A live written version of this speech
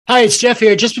Hi, it's Jeff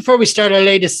here. Just before we start our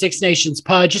latest Six Nations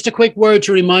pod, just a quick word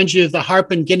to remind you of the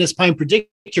Harpin Guinness Pint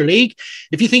Predictor League.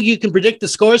 If you think you can predict the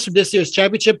scores from this year's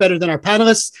championship better than our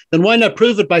panelists, then why not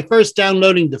prove it by first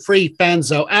downloading the free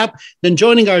Fanzo app, then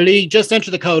joining our league. Just enter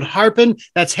the code Harpin.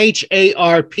 That's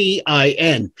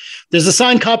HARPIN. There's a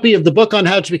signed copy of the book on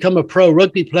how to become a pro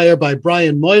rugby player by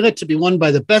Brian Moylett to be won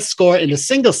by the best score in a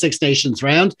single Six Nations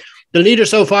round. The leader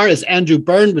so far is Andrew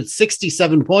Byrne with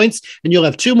 67 points, and you'll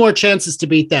have two more chances to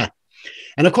beat that.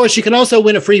 And of course, you can also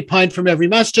win a free pint from every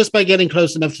match just by getting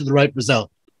close enough to the right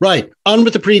result. Right, on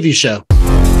with the preview show.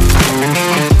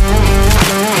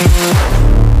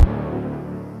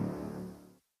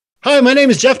 Hi, my name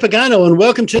is Jeff Pagano, and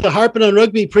welcome to the Harpin on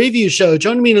Rugby preview show.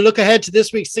 Joining me to look ahead to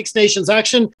this week's Six Nations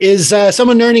action is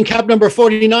someone earning cap number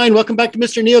 49. Welcome back to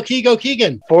Mr. Neil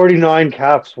Keegan. 49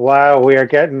 caps. Wow,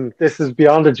 this is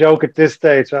beyond a joke at this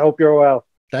stage. I hope you're well.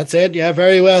 That's it. Yeah,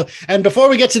 very well. And before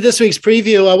we get to this week's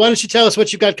preview, why don't you tell us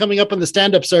what you've got coming up on the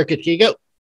stand-up circuit, Keego?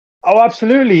 Oh,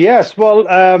 absolutely, yes. Well,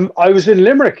 I was in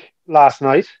Limerick last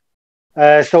night.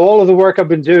 So all of the work I've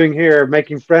been doing here,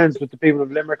 making friends with the people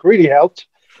of Limerick, really helped.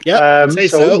 Yeah,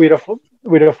 so we had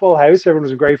a full house. Everyone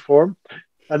was in great form.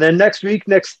 And then next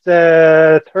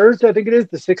Thursday, I think it is,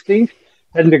 the 16th,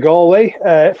 heading to Galway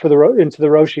into the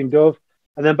Roisin Dove,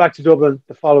 and then back to Dublin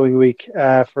the following week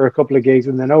for a couple of gigs,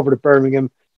 and then over to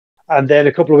Birmingham, and then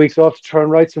a couple of weeks off to try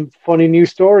and write some funny new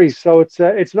stories. So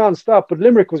it's non-stop, but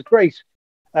Limerick was great.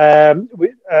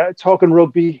 Talking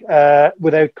rugby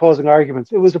without causing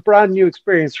arguments. It was a brand new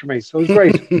experience for me, so it was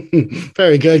great.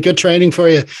 Very good training for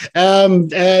you.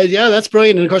 Yeah, that's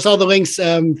brilliant. And of course, all the links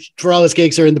for all his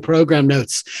gigs are in the program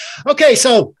notes. Okay,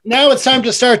 so now it's time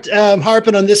to start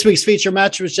harping on this week's feature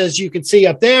match, which, as you can see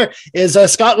up there, is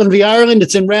Scotland v Ireland.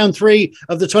 It's in round 3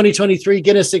 of the 2023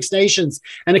 Guinness Six Nations,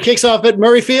 and it kicks off at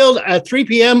Murrayfield at 3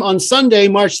 p.m. on Sunday,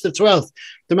 March the 12th.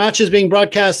 The match is being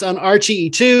broadcast on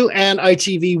RTE2 and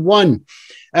ITV1.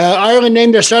 Ireland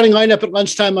named their starting lineup at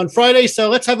lunchtime on Friday, so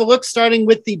let's have a look, starting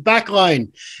with the back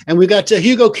line. And we've got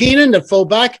Hugo Keenan at full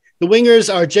back. The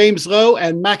wingers are James Lowe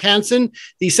and Mac Hansen.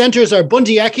 The centres are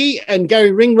Bundy Aki and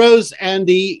Gary Ringrose, and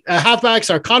the halfbacks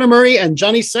are Conor Murray and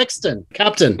Johnny Sexton.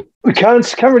 Captain. We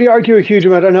can't really argue a huge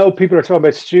amount. I know people are talking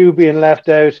about Stu being left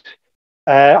out.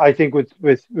 I think with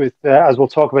as we'll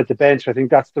talk about the bench, I think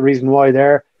that's the reason why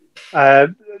they're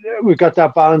we've got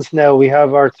that balance now. We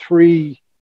have our 3,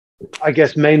 I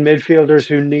guess, main midfielders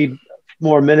who need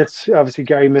more minutes. Obviously,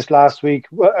 Gary missed last week,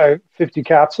 50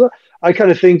 caps. So I kind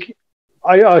of think,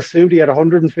 I assumed he had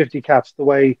 150 caps the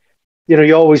way,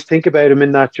 you always think about him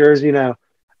in that jersey now.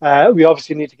 We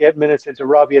obviously need to get minutes into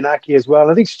Robbie and Aki as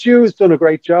well. I think Stu has done a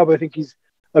great job. I think he's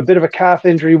a bit of a calf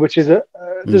injury, which is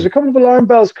there's a couple of alarm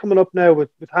bells coming up now with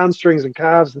hamstrings and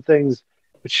calves and things,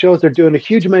 which shows they're doing a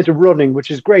huge amount of running,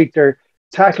 which is great. They're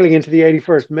tackling into the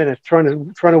 81st minute,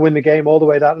 trying to win the game all the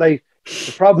way that late.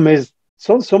 The problem is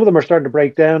some of them are starting to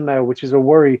break down now, which is a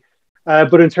worry.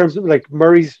 But in terms of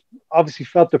Murray's obviously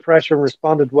felt the pressure and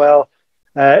responded well.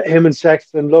 Him and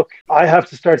Sexton, look, I have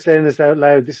to start saying this out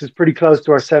loud. This is pretty close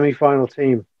to our semi-final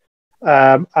team.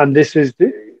 And this is,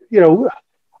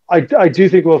 I do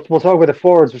think we'll talk about the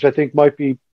forwards, which I think might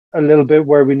be a little bit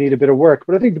where we need a bit of work.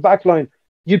 But I think the back line,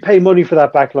 you'd pay money for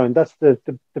that back line. That's the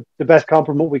best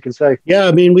compliment we can say. Yeah,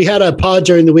 I mean, we had a pod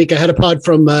during the week. I had a pod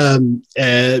from a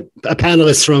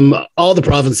panelist from all the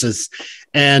provinces,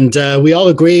 and we all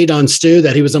agreed on Stu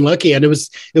that he was unlucky. And it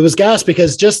was gas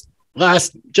because just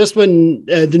when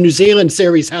the New Zealand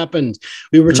series happened,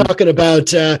 we were talking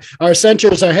about our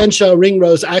centres are Henshaw,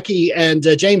 Ringrose, Aki, and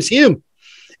James Hume.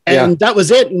 And that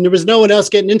was it. And there was no one else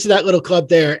getting into that little club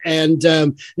there. And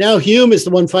now Hume is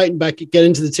the one fighting back to get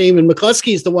into the team. And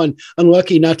McCluskey is the one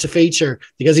unlucky not to feature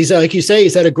because he's, like you say,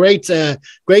 he's had a great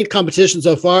competition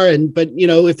so far. But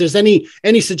if there's any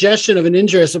suggestion of an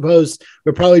injury, I suppose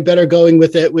we're probably better going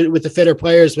with the fitter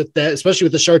players, especially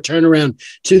with the short turnaround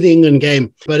to the England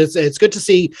game. But it's good to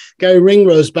see Gary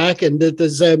Ringrose back. And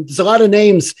there's a lot of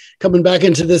names coming back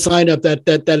into this lineup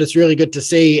that it's really good to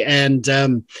see.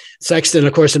 And Sexton,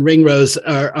 of course, and Ringrose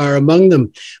are among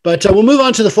them. But we'll move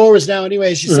on to the forwards now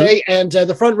anyway, as you say. And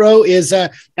the front row is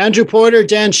Andrew Porter,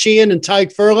 Dan Sheehan, and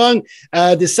Tyke Furlong.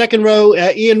 The second row,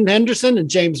 Ian Henderson and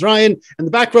James Ryan. And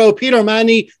the back row, Peter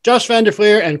Manny, Josh van der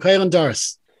Fleer, and Claylan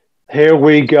Doris. Here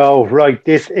we go. Right,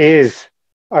 this is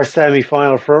our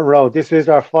semi-final front row. This is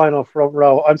our final front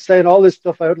row. I'm saying all this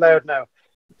stuff out loud now.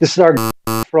 This is our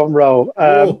front row.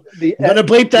 You're going to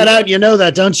bleep that out. You know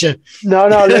that, don't you? No,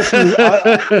 listen.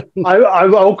 I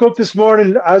woke up this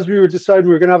morning as we were deciding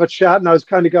we were going to have a chat, and I was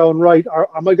kind of going, right,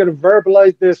 am I going to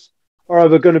verbalize this or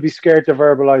am I going to be scared to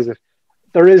verbalize it?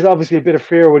 there is obviously a bit of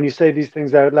fear when you say these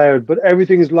things out loud, but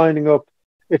everything is lining up.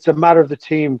 It's a matter of the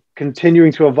team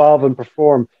continuing to evolve and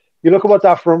perform. You look at what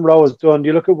that front row has done.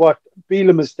 You look at what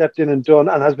Beelum has stepped in and done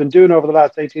and has been doing over the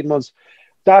last 18 months.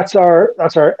 That's our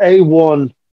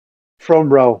A1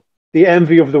 front row, the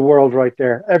envy of the world right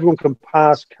there. Everyone can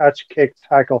pass, catch, kick,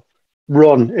 tackle,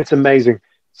 run. It's amazing.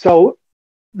 So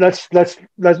let's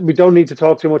we don't need to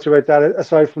talk too much about that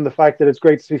aside from the fact that it's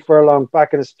great to see Furlong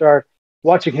back in a start.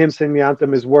 Watching him sing the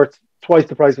anthem is worth twice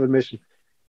the price of admission.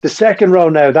 The second row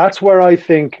now, that's where I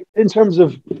think, in terms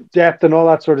of depth and all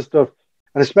that sort of stuff,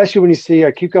 and especially when you see,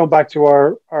 I keep going back to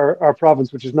our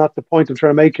province, which is not the point I'm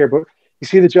trying to make here, but you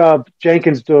see the job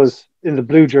Jenkins does in the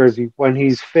blue jersey when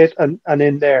he's fit and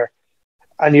in there.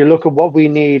 And you look at what we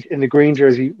need in the green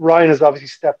jersey. Ryan has obviously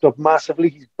stepped up massively.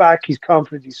 He's back, he's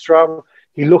confident, he's strong.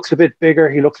 He looks a bit bigger,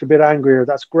 he looks a bit angrier.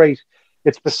 That's great.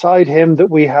 It's beside him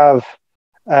that we have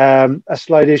a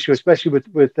slight issue, especially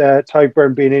with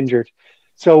Tyburn being injured.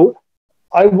 So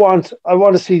I want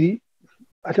to see.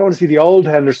 I don't want to see the old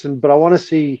Henderson, but I want to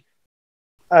see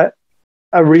a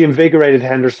reinvigorated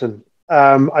Henderson.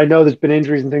 I know there's been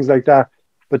injuries and things like that,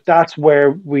 but that's where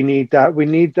we need that. We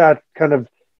need that kind of.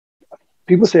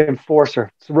 People say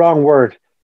enforcer. It's the wrong word.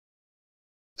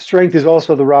 Strength is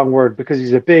also the wrong word because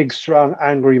he's a big, strong,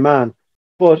 angry man.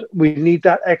 But we need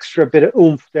that extra bit of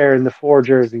oomph there in the 4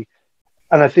 jersey,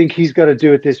 and I think he's got to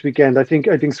do it this weekend. I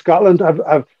think Scotland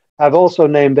have also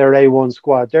named their A1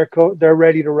 squad. They're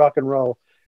ready to rock and roll.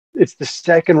 It's the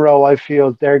second row I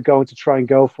feel they're going to try and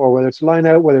go for, whether it's line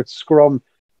out, whether it's scrum.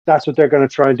 That's what they're going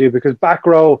to try and do, because back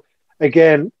row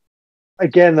again,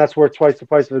 that's worth twice the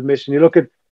price of admission. You look at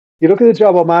the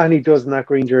job O'Mahony does in that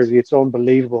green jersey. It's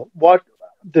unbelievable. What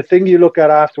the thing you look at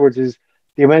afterwards is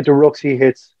the amount of rucks he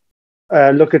hits.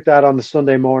 Look at that on the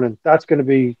Sunday morning. That's going to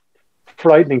be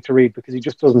frightening to read because he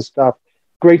just doesn't stop.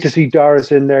 Great to see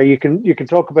Doris in there. You can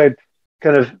talk about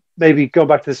kind of maybe going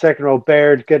back to the second row,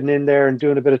 Baird getting in there and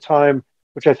doing a bit of time,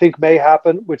 which I think may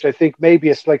happen, which I think may be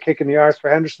a slight kick in the arse for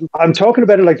Henderson. I'm talking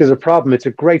about it like there's a problem. It's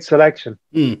a great selection.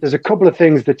 There's a couple of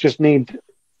things that just need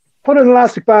put an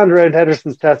elastic band around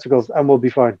Henderson's testicles and we'll be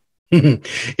fine.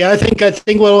 Yeah, I think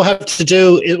what we'll have to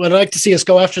do is, I'd like to see us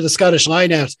go after the Scottish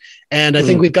line out, and I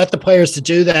think we've got the players to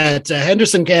do that.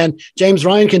 Henderson can, James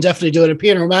Ryan can definitely do it, and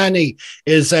Peter O'Mahony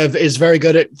is very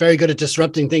good at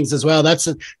disrupting things as well. That's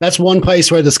one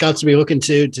place where the Scots will be looking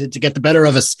to get the better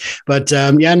of us. But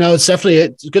it's definitely a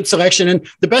good selection. And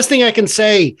the best thing I can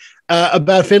say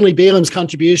about Finlay Beelum's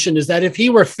contribution is that if he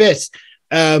were fit.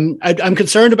 I'm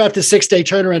concerned about the 6-day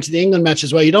turnaround to the England match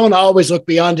as well. You don't always look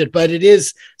beyond it, but it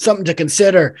is something to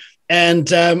consider.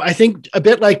 And I think a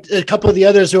bit like a couple of the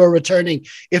others who are returning,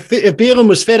 if Beelum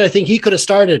was fit, I think he could have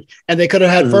started and they could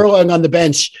have had Furlong on the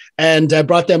bench and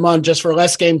brought them on just for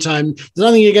less game time. There's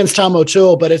nothing against Tom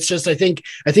O'Toole, but it's just I think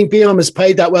Beelum has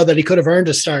played that well that he could have earned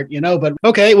a start, But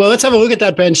okay, well, let's have a look at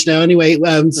that bench now. Anyway,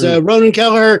 so Ronan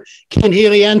Kelleher, Cian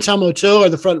Healy, and Tom O'Toole are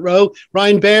the front row.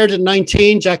 Ryan Baird at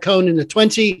 19, Jack Conan at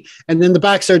 20, and then the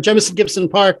backs are Jemison Gibson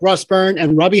Park, Ross Byrne,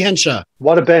 and Robbie Henshaw.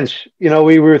 What a bench!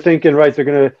 We were thinking, right, they're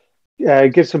going to.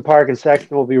 Gibson Park and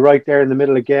Sexton will be right there in the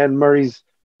middle again. Murray's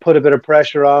put a bit of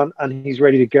pressure on and he's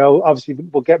ready to go. Obviously,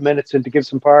 we'll get minutes into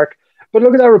Gibson Park. But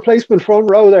look at that replacement front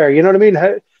row there. You know what I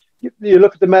mean? You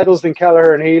look at the medals in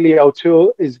Kelleher and Healy.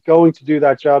 O'Toole is going to do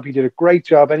that job. He did a great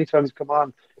job anytime he's come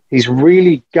on. He's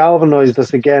really galvanised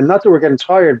us again. Not that we're getting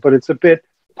tired, but it's a bit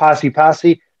passy,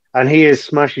 and he is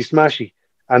smashy.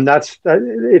 And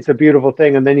it's a beautiful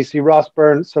thing. And then you see Ross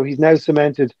Byrne. So he's now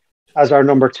cemented as our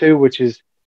number 2, which is,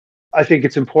 I think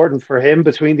it's important for him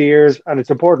between the ears, and it's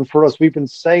important for us. We've been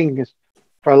saying it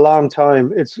for a long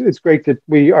time. It's great that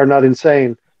we are not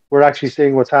insane. We're actually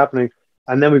seeing what's happening.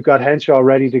 And then we've got Henshaw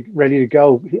ready to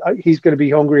go. He's going to be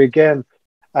hungry again.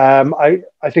 I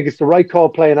think it's the right call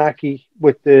playing Aki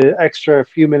with the extra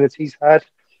few minutes he's had.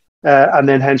 And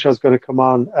then Henshaw's going to come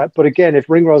on. But again, if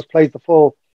Ringrose plays the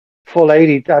full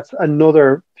 80, that's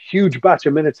another huge batch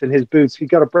of minutes in his boots. He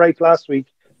got a break last week,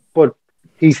 but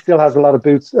he still has a lot of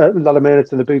minutes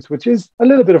in the boots, which is a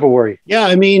little bit of a worry. Yeah,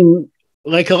 I mean,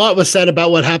 like a lot was said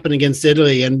about what happened against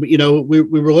Italy, and we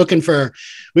were looking for.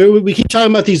 We keep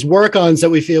talking about these work-ons that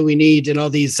we feel we need in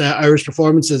all these Irish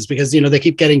performances because they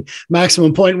keep getting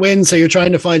maximum point wins. So you're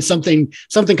trying to find something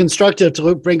constructive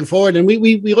to bring forward. And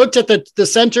we looked at the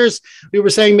centers. We were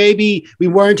saying maybe we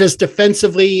weren't as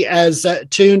defensively as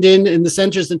tuned in the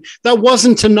centers, and that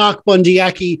wasn't to knock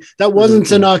Bundyaki. That wasn't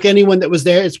to knock anyone that was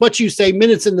there. It's what you say,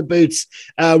 minutes in the boots.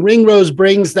 Ringrose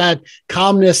brings that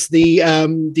calmness, the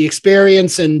experience.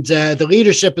 experience and the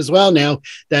leadership as well now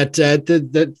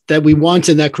that we want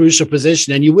in that crucial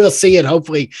position. And you will see it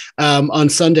hopefully on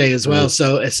Sunday as well.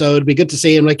 So it'd be good to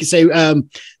see him. Like you say,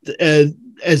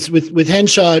 as with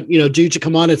Henshaw, due to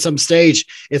come on at some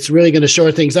stage, it's really going to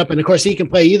shore things up. And of course, he can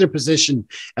play either position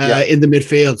in the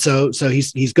midfield. So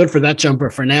he's good for that jumper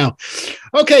for now.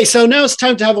 Okay, so now it's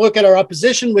time to have a look at our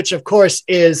opposition, which of course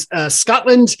is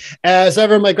Scotland. As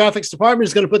ever, my graphics department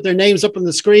is going to put their names up on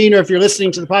the screen, or if you're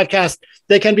listening to the podcast,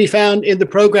 they can be found in the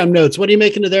program notes. What are you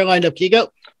making of their lineup, Keego?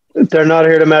 They're not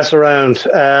here to mess around.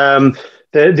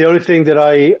 The only thing that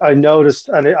I noticed,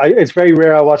 and it's very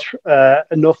rare I watch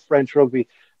enough French rugby,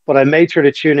 but I made sure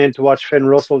to tune in to watch Finn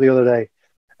Russell the other day.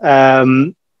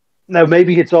 Now,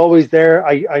 maybe it's always there.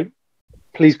 I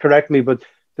please correct me, but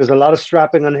there's a lot of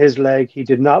strapping on his leg. He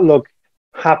did not look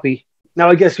happy. Now,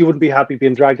 I guess you wouldn't be happy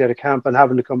being dragged out of camp and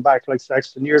having to come back like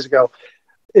 16 years ago.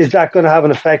 Is that going to have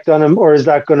an effect on him, or is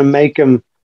that going to make him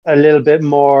a little bit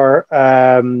more,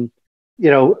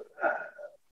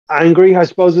 angry, I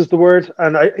suppose is the word.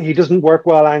 And he doesn't work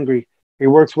well angry. He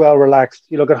works well relaxed.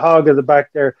 You look at Hogg at the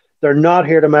back there. They're not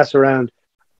here to mess around.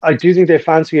 I do think they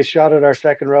fancy a shot at our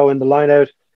second row in the line-out.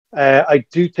 I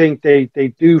do think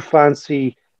they do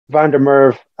fancy Van der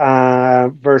Merwe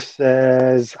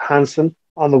versus Hansen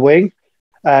on the wing.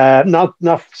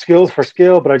 Not skill for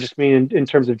skill, but I just mean in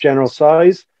terms of general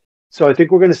size. So I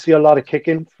think we're going to see a lot of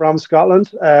kicking from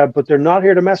Scotland, but they're not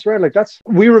here to mess around.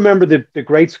 We remember the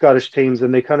great Scottish teams,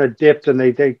 and they kind of dipped and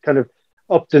they kind of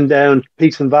upped and down,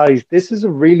 peaks and valleys. This is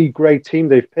a really great team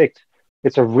they've picked.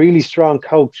 It's a really strong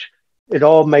coach. It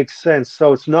all makes sense.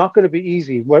 So it's not going to be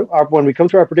easy. When we come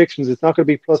to our predictions, it's not going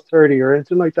to be plus 30 or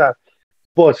anything like that.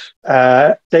 But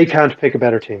they can't pick a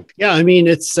better team. Yeah, I mean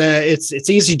it's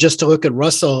easy just to look at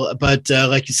Russell, but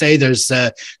like you say, there's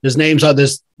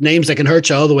names that can hurt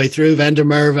you all the way through. Van der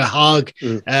Merwe, Hogg.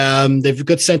 They've a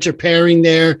good center pairing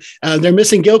there. They're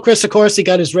missing Gilchrist, of course. He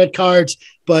got his red card,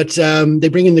 but they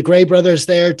bring in the Gray brothers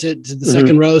there to the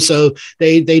second row, so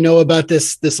they know about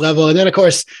this level. And then, of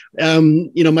course,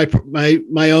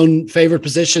 my own favorite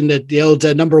position, that the old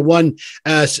number one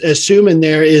Schumann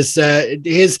there is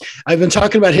his. I've been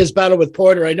talking about his battle with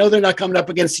Porter. I know they're not coming up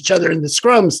against each other in the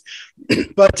scrums,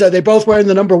 but they both wearing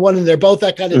the number one, and they're both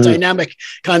that kind of dynamic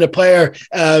kind of player.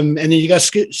 And then you got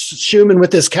Schumann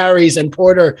with his carries, and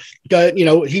Porter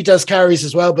he does carries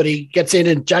as well, but he gets in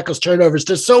and jackals turnovers.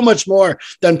 There's so much more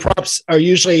than props are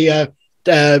usually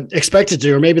expected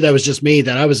to, or maybe that was just me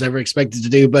that I was never expected to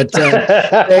do. But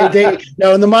they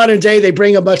in the modern day they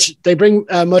bring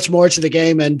much more to the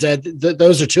game, and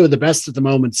those are two of the best at the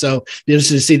moment. So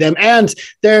interested to see them, and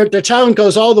their talent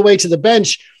goes all the way to the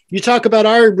bench. You talk about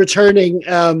our returning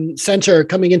center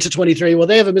coming into 23. Well,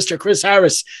 they have a Mr. Chris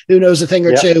Harris who knows a thing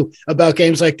or two about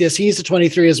games like this. He's a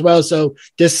 23 as well. So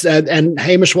this and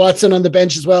Hamish Watson on the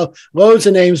bench as well. Loads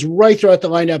of names right throughout the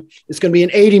lineup. It's going to be an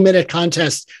 80-minute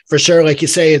contest for sure. Like you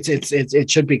say, it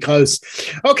should be close.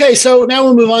 Okay, so now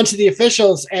we'll move on to the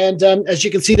officials. And as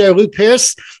you can see there, Luke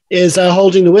Pearce is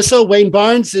holding the whistle. Wayne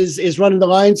Barnes is running the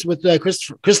lines with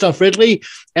Christoph Ridley,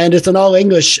 and it's an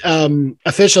all-English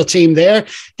official team there.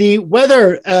 The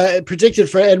weather predicted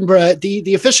for Edinburgh,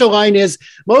 the official line is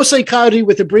mostly cloudy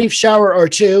with a brief shower or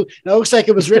two. Now, it looks like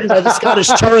it was written by the Scottish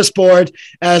Tourist Board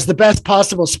as the best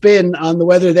possible spin on the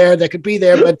weather there that could be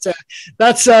there, but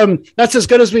that's as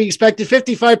good as we expected.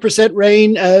 55%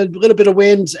 rain, a little bit of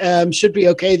wind, should be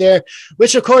okay there,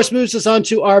 which of course moves us on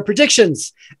to our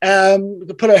predictions.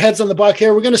 We'll put our heads on the block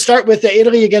here. We're going to start with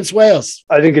Italy against Wales.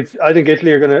 I think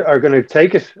Italy are going to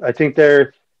take it. I think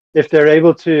if they're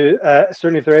able to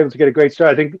get a great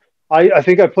start. I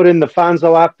think I put in the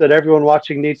Fanzo app that everyone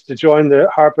watching needs to join the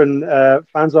Harpin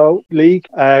Fanzo League,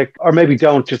 or maybe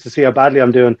don't, just to see how badly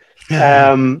I'm doing.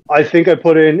 I think I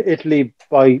put in Italy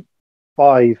by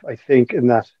 5. I think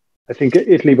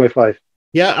Italy by 5.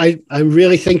 Yeah, I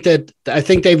really think I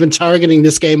think they've been targeting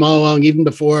this game all along, even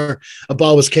before a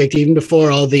ball was kicked, even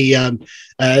before all the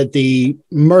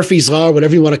Murphy's Law,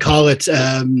 whatever you want to call it.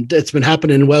 It's been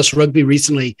happening in Welsh rugby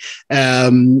recently.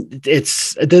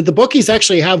 It's the bookies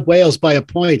actually have Wales by a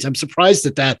point. I'm surprised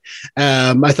at that.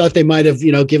 I thought they might have,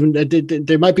 given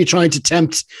they might be trying to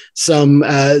tempt some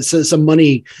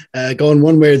money going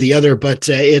one way or the other, but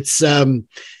it's.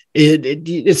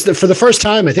 It's for the first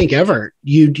time I think ever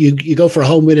you go for a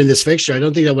home win in this fixture. I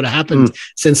don't think that would have happened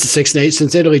since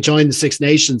since Italy joined the Six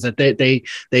Nations, that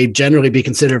they generally be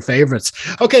considered favourites.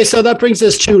 Okay, so that brings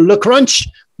us to Le Crunch,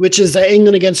 which is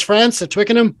England against France at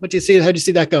Twickenham. What do you see? How do you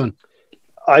see that going?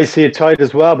 I see it tight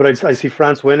as well, but I see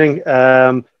France winning.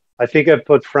 I think I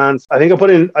put France. I think I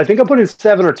put in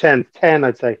 7 or 10. 10,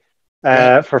 I'd say,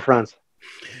 for France.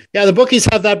 Yeah, the bookies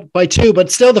have that by 2,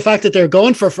 but still the fact that they're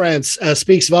going for France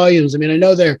speaks volumes. I mean, I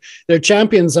know they're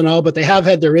champions and all, but they have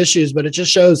had their issues, but it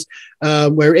just shows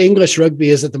where English rugby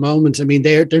is at the moment. I mean,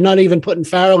 they're not even putting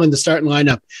Farrell in the starting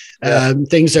lineup. Yeah.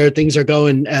 Things are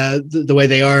going the way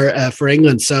they are for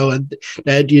England. So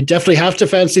you definitely have to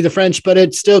fancy the French, but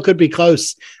it still could be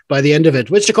close by the end of it,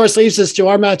 which of course leaves us to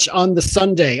our match on the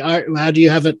Sunday. How do you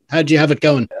have it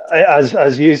going?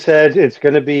 As you said, it's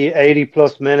going to be 80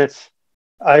 plus minutes.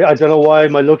 I don't know why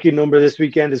my lucky number this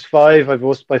weekend is 5. I've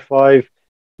lost by 5,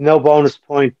 no bonus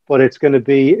point, but it's going to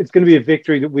be a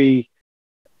victory that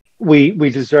we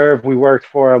deserve, we worked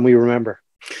for, and we remember.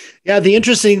 Yeah, the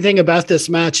interesting thing about this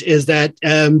match is that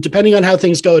depending on how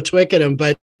things go at Twickenham,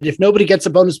 but if nobody gets a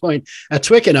bonus point at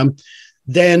Twickenham,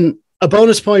 then a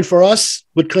bonus point for us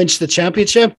would clinch the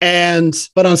championship.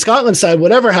 But on Scotland's side,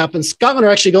 whatever happens, Scotland are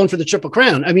actually going for the Triple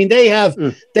Crown. I mean,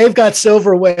 they've got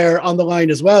silverware on the line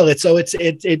as well.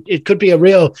 It could be a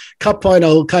real cup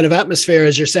final kind of atmosphere,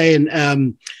 as you're saying,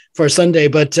 for Sunday.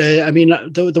 But I mean,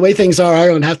 the way things are,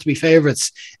 Ireland have to be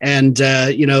favourites, and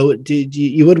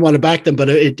you wouldn't want to back them, but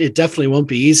it definitely won't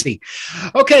be easy.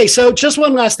 Okay, so just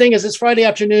one last thing, as it's Friday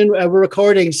afternoon, we're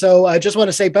recording, so I just want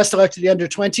to say best of luck to the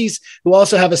under-20s, who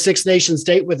also have a Six Nations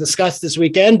date with the Scots this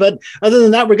weekend. But other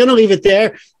than that, we're going to leave it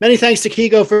there. Many thanks to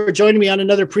Keego for joining me on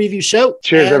another preview show.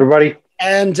 Cheers, everybody.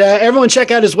 And everyone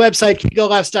check out his website,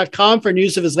 KeegoLaughs.com, for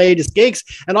news of his latest gigs,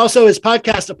 and also his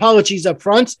podcast, Apologies Up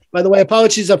Front. By the way,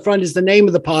 Apologies Up Front is the name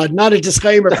of the pod, not a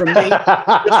disclaimer from me,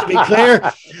 just to be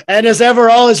clear. And as ever,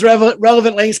 all his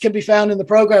relevant links can be found in the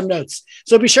program notes.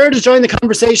 So be sure to join the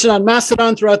conversation on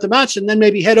Mastodon throughout the match, and then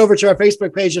maybe head over to our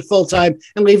Facebook page at full time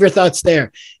and leave your thoughts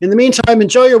there. In the meantime,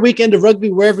 enjoy your weekend of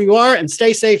rugby wherever you are, and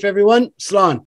stay safe, everyone. Slán.